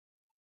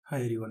Hi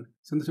everyone.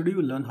 So in this video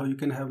we will learn how you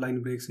can have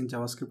line breaks in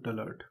JavaScript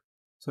alert.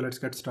 So let's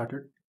get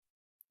started.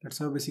 Let's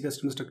have a basic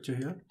HTML structure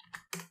here.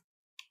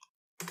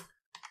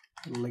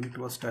 Link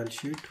to a style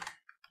sheet.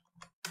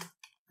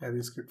 Add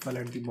the script file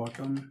at the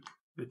bottom,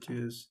 which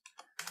is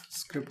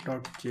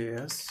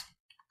script.js.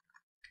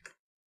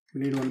 We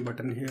need one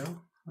button here.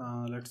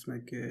 Let's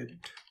make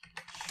it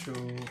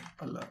show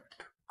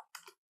alert.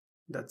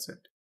 That's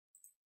it.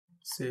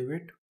 Save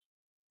it.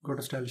 Go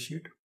to style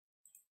sheet.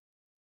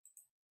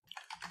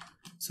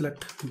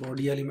 Select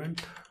body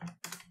element,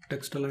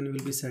 text align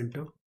will be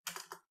center.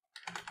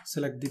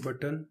 Select the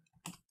button,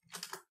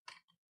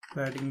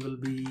 padding will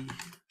be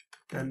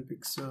 10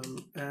 pixel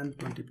and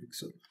 20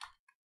 pixel.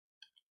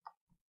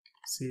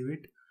 Save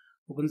it,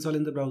 open this all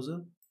in the browser,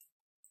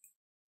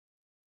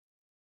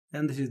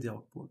 and this is the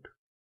output.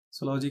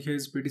 So logic here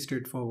is pretty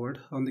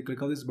straightforward. On the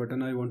click of this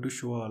button I want to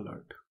show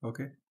alert.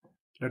 Okay,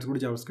 let's go to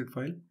JavaScript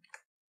file.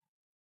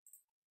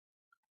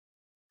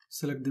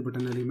 Select the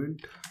button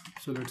element,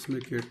 so let's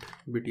make it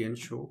btn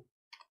show.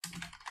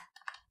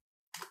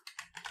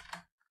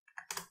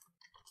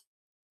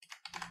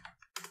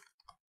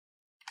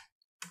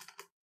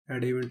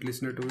 Add event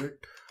listener to it.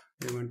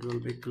 Event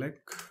will be click.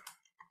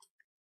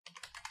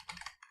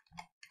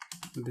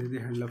 This is the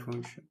handler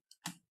function.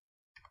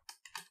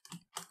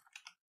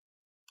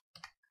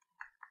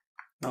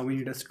 Now we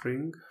need a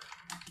string,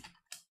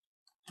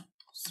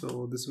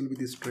 so this will be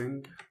the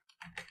string.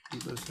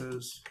 This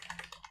is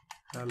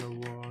hello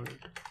world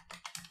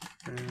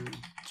and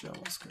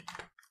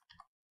JavaScript.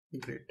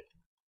 Great.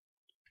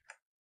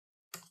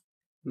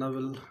 Now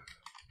we'll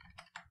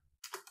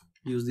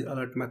use the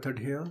alert method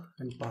here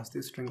and pass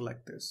the string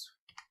like this.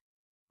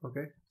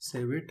 Okay,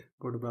 save it,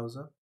 go to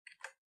browser.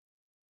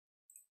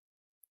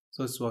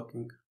 So it's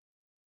working.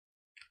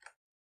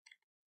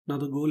 Now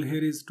the goal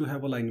here is to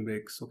have a line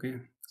breaks. Okay,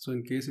 so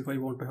in case if I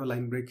want to have a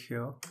line break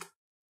here,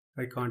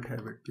 I can't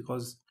have it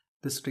because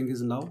this string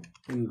is now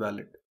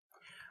invalid.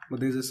 But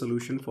there is a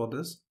solution for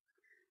this.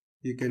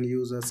 You can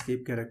use a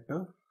escape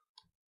character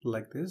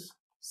like this,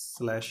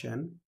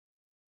 /n.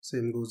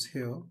 Same goes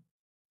here.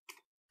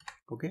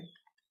 Okay,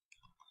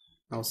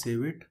 now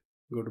save it,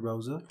 go to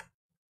browser,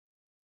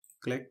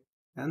 click,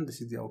 and this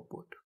is the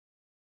output.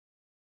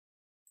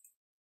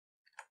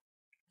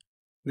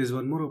 There's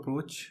one more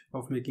approach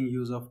of making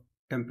use of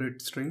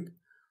template string.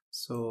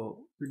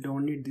 So we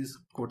don't need these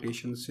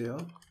quotations here.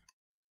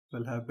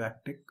 We'll have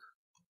backtick.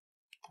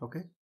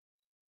 Okay,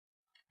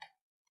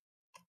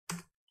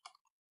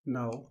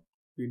 now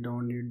we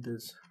don't need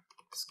this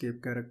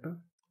escape character.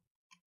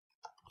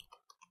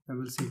 I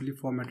will simply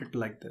format it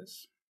like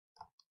this.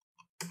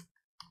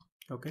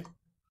 Okay,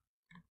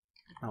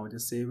 now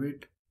just save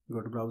it,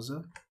 go to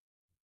browser,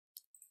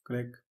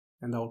 click,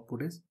 and the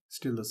output is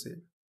still the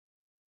same.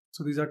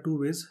 So these are two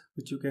ways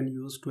which you can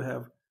use to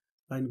have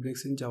line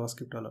breaks in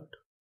JavaScript alert.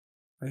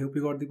 I hope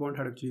you got the point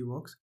how it actually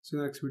works. See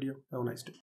you in the next video. Have a nice day.